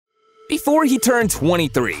Before he turned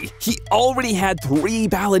 23, he already had 3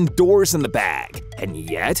 BalonD'ors in the bag. And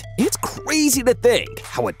yet, it's crazy to think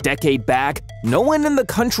how a decade back, no one in the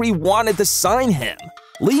country wanted to sign him.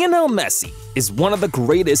 Lionel Messi is one of the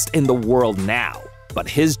greatest in the world now, but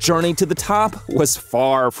his journey to the top was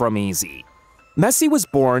far from easy. Messi was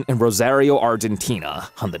born in Rosario, Argentina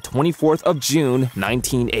on the 24th of June,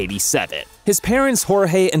 1987. His parents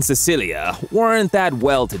Jorge and Cecilia weren't that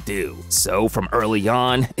well-to-do, so from early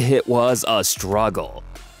on, it was a struggle.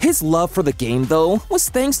 His love for the game, though, was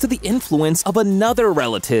thanks to the influence of another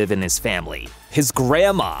relative in his family, his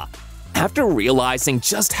grandma. After realizing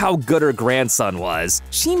just how good her grandson was,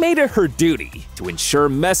 she made it her duty to ensure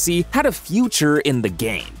Messi had a future in the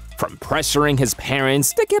game. From pressuring his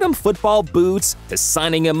parents to get him football boots, to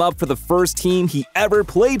signing him up for the first team he ever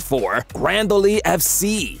played for, Grandoli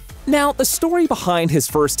FC. Now, the story behind his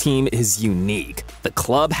first team is unique. The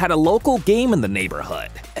club had a local game in the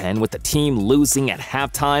neighborhood, and with the team losing at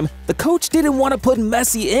halftime, the coach didn't want to put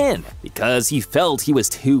Messi in because he felt he was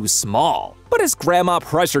too small. But his grandma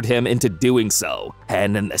pressured him into doing so,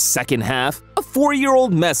 and in the second half, a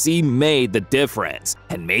 4-year-old Messi made the difference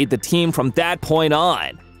and made the team from that point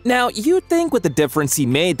on. Now, you'd think with the difference he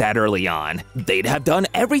made that early on, they'd have done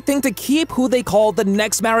everything to keep who they called the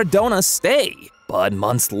next Maradona stay. But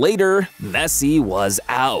months later, Messi was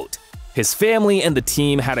out. His family and the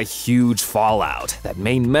team had a huge fallout that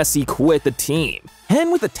made Messi quit the team.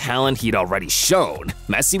 And with the talent he'd already shown,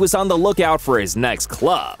 Messi was on the lookout for his next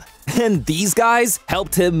club. And these guys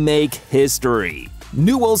helped him make history.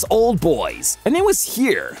 Newell's Old Boys. And it was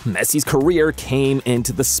here Messi's career came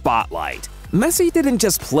into the spotlight. Messi didn't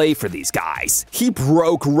just play for these guys, he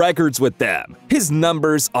broke records with them. His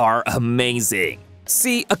numbers are amazing.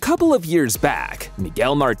 See, a couple of years back,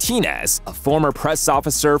 Miguel Martinez, a former press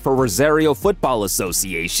officer for Rosario Football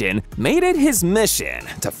Association, made it his mission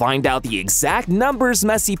to find out the exact numbers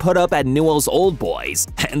Messi put up at Newell's Old Boys,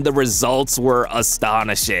 and the results were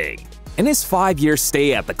astonishing. In his 5-year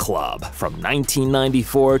stay at the club, from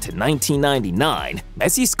 1994 to 1999,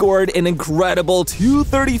 Messi scored an incredible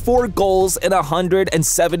 234 goals in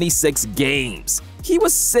 176 games. He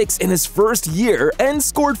was 6 in his first year and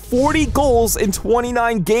scored 40 goals in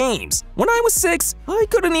 29 games. When I was 6, I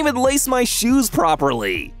couldn't even lace my shoes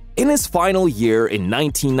properly. In his final year in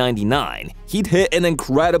 1999, he'd hit an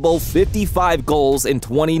incredible 55 goals in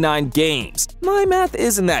 29 games. My math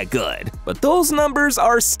isn't that good, but those numbers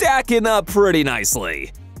are stacking up pretty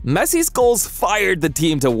nicely. Messi's goals fired the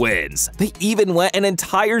team to wins. They even went an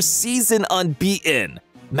entire season unbeaten.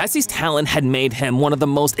 Messi's talent had made him one of the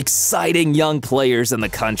most exciting young players in the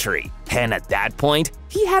country. And at that point,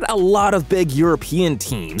 he had a lot of big European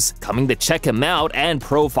teams coming to check him out and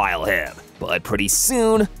profile him. But pretty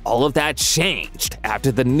soon, all of that changed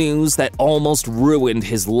after the news that almost ruined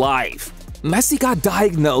his life. Messi got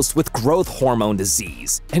diagnosed with growth hormone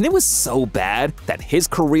disease, and it was so bad that his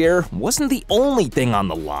career wasn't the only thing on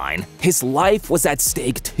the line. His life was at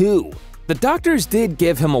stake too. The doctors did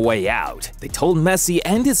give him a way out. They told Messi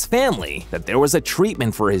and his family that there was a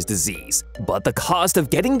treatment for his disease, but the cost of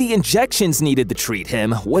getting the injections needed to treat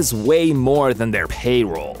him was way more than their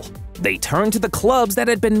payroll. They turned to the clubs that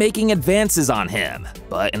had been making advances on him,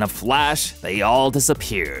 but in a flash, they all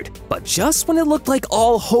disappeared. But just when it looked like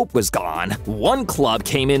all hope was gone, one club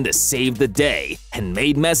came in to save the day and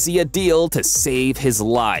made Messi a deal to save his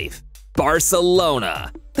life.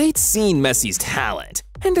 Barcelona. They'd seen Messi's talent,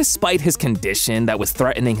 and despite his condition that was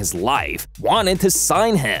threatening his life, wanted to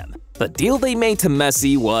sign him. The deal they made to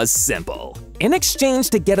Messi was simple. In exchange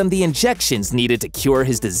to get him the injections needed to cure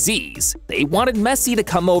his disease, they wanted Messi to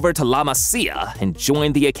come over to La Masia and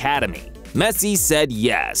join the academy. Messi said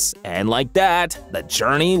yes, and like that, the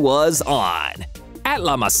journey was on. At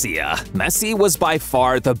La Masia, Messi was by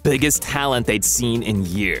far the biggest talent they'd seen in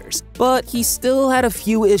years, but he still had a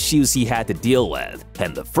few issues he had to deal with,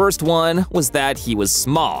 and the first one was that he was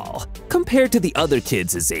small. Compared to the other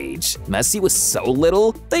kids his age, Messi was so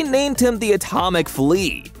little, they named him the Atomic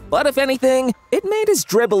Flea. But if anything, it made his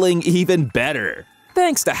dribbling even better.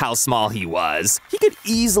 Thanks to how small he was, he could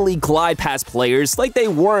easily glide past players like they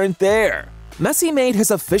weren't there. Messi made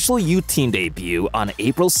his official youth team debut on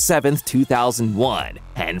April 7, 2001,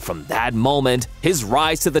 and from that moment, his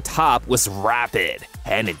rise to the top was rapid.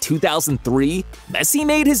 And in 2003, Messi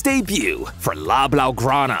made his debut for La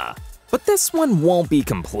Blaugrana. But this one won't be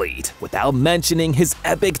complete without mentioning his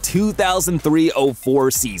epic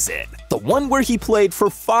 2003-04 season, the one where he played for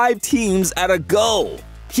 5 teams at a go.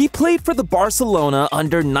 He played for the Barcelona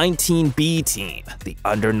Under-19B team, the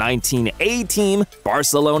Under-19A team,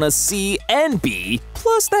 Barcelona C and B,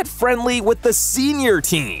 plus that friendly with the senior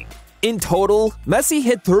team. In total, Messi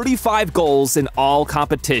hit 35 goals in all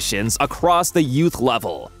competitions across the youth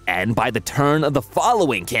level, and by the turn of the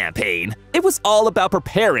following campaign, it was all about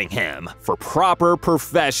preparing him for proper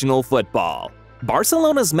professional football.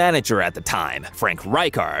 Barcelona's manager at the time, Frank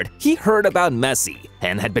Rijkaard, he heard about Messi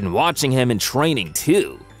and had been watching him in training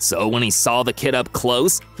too. So when he saw the kid up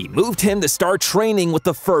close, he moved him to start training with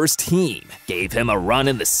the first team, gave him a run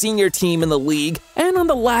in the senior team in the league, and on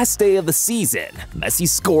the last day of the season, Messi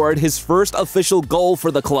scored his first official goal for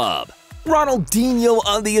the club. Ronaldinho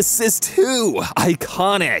on the assist too!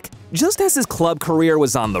 Iconic! Just as his club career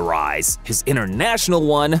was on the rise, his international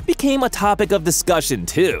one became a topic of discussion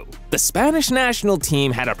too. The Spanish national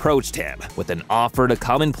team had approached him with an offer to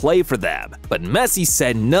come and play for them, but Messi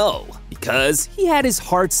said no because he had his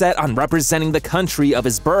heart set on representing the country of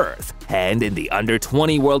his birth. And in the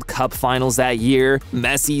Under-20 World Cup finals that year,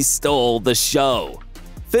 Messi stole the show.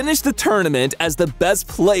 Finished the tournament as the best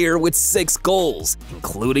player with 6 goals,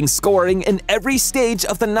 including scoring in every stage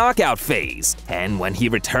of the knockout phase. And when he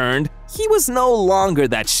returned, he was no longer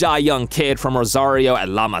that shy young kid from Rosario at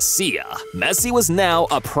La Masia. Messi was now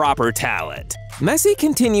a proper talent. Messi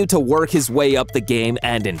continued to work his way up the game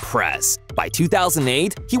and impress. By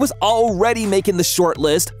 2008, he was already making the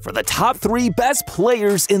shortlist for the top 3 best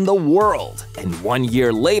players in the world. And 1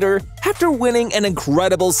 year later, after winning an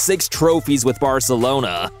incredible 6 trophies with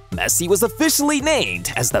Barcelona, Messi was officially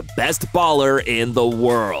named as the best baller in the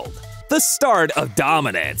world. The start of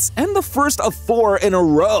dominance, and the first of 4 in a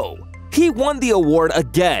row. He won the award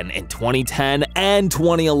again in 2010 and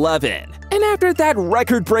 2011. And after that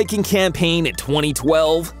record-breaking campaign in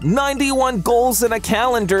 2012, 91 goals in a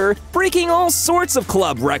calendar, breaking all sorts of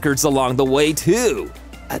club records along the way too.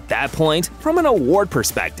 At that point, from an award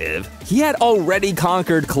perspective, he had already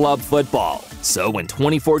conquered club football. So when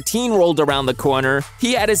 2014 rolled around the corner,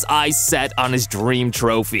 he had his eyes set on his dream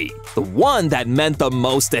trophy, the one that meant the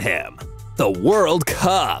most to him, the World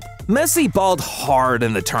Cup. Messi balled hard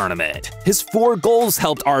in the tournament. His 4 goals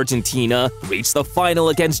helped Argentina reach the final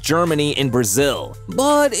against Germany in Brazil.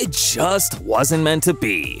 But it just wasn't meant to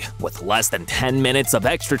be. With less than 10 minutes of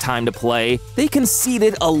extra time to play, they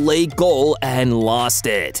conceded a late goal and lost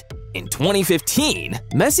it. In 2015,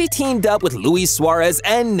 Messi teamed up with Luis Suarez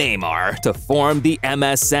and Neymar to form the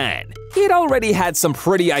MSN. He had already had some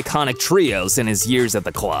pretty iconic trios in his years at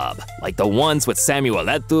the club, like the ones with Samuel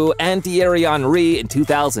Eto'o and Thierry Henry in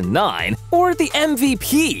 2009, or the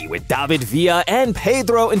MVP with David Villa and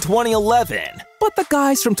Pedro in 2011. But the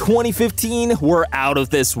guys from 2015 were out of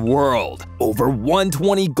this world. Over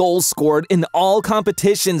 120 goals scored in all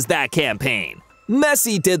competitions that campaign.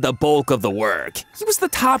 Messi did the bulk of the work. He was the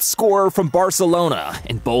top scorer from Barcelona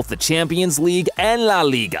in both the Champions League and La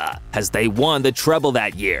Liga, as they won the treble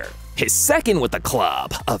that year. His second with the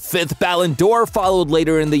club, a 5th BalonD'Or followed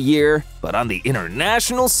later in the year, but on the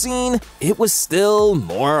international scene, it was still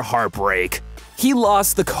more heartbreak. He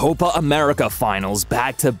lost the Copa America finals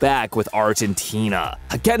back-to-back with Argentina,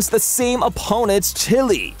 against the same opponents,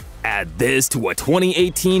 Chile. Add this to a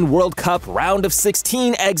 2018 World Cup round of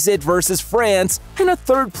 16 exit versus France and a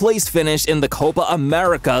 3rd-place finish in the Copa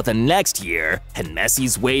America the next year, and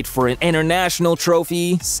Messi's wait for an international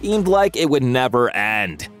trophy seemed like it would never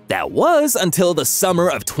end. That was until the summer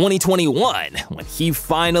of 2021, when he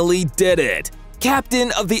finally did it.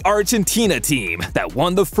 Captain of the Argentina team that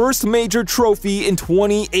won the first major trophy in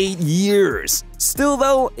 28 years. Still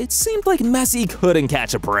though, it seemed like Messi couldn't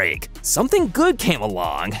catch a break. Something good came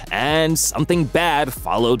along, and something bad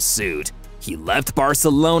followed suit. He left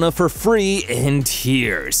Barcelona for free in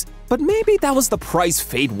tears. But maybe that was the price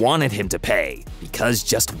fate wanted him to pay, because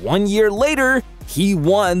just 1 year later, he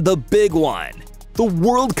won the big one, the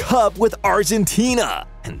World Cup with Argentina.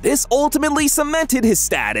 And this ultimately cemented his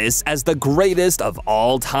status as the greatest of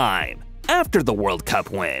all time. After the World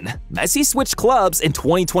Cup win, Messi switched clubs in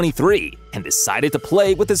 2023 and decided to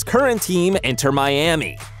play with his current team, Inter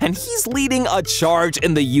Miami. And he's leading a charge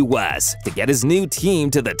in the US to get his new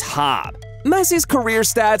team to the top. Messi's career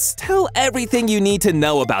stats tell everything you need to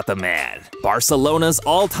know about the man. Barcelona's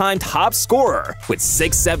all-time top scorer with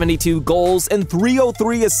 672 goals and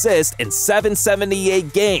 303 assists in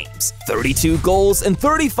 778 games, 32 goals and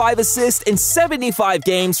 35 assists in 75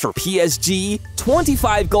 games for PSG,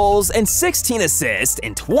 25 goals and 16 assists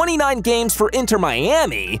in 29 games for Inter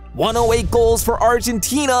Miami, 108 goals for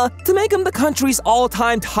Argentina to make him the country's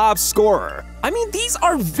all-time top scorer. I mean, these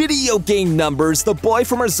are video game numbers the boy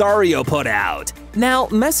from Rosario put out. Now,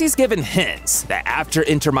 Messi's given hints that after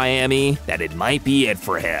Inter Miami, that it might be it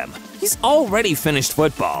for him. He's already finished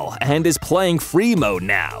football and is playing free mode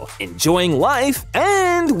now, enjoying life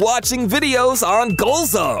and watching videos on Goal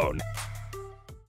Zone.